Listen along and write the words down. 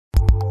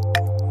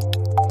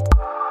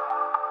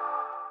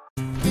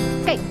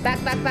Okay,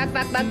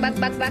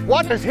 back.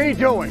 What is he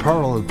doing?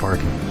 Parallel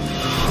parking.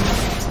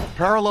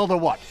 Parallel to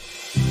what?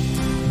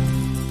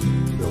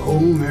 The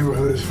whole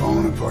neighborhood is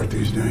falling apart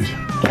these days.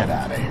 Get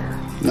out of here.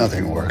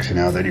 Nothing works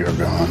now that you're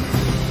gone.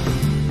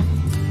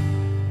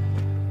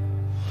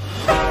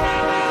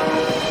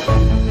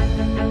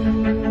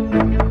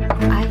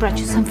 I brought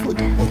you some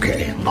food.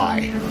 Okay,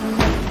 bye.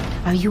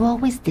 Are you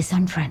always this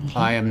unfriendly?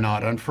 I am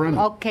not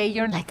unfriendly. Okay,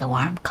 you're like a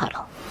warm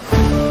cuddle.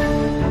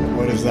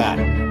 What is that?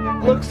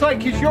 Looks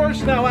like he's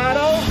yours now,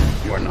 Otto.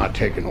 You're not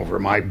taking over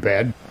my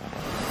bed.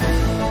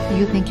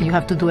 You think you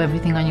have to do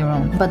everything on your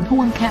own, but no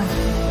one can.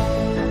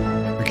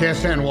 I can't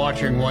stand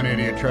watching one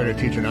idiot try to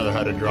teach another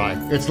how to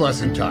drive. It's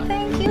lesson time.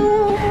 Thank you.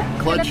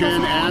 Clutch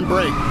in and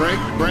brake.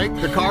 Brake.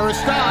 The car is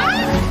stopped.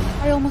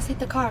 I almost hit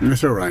the car.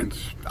 It's all right.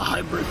 It's a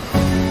hybrid.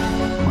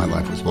 My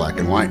life was black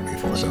and white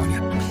before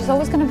Sonia. She's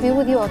always gonna be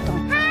with you, Otto.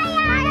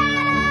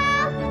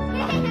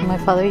 My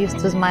father used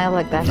to smile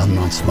like that. I'm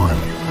not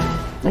smiling.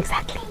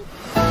 Exactly.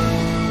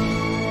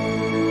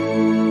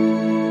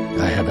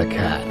 I have a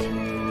cat.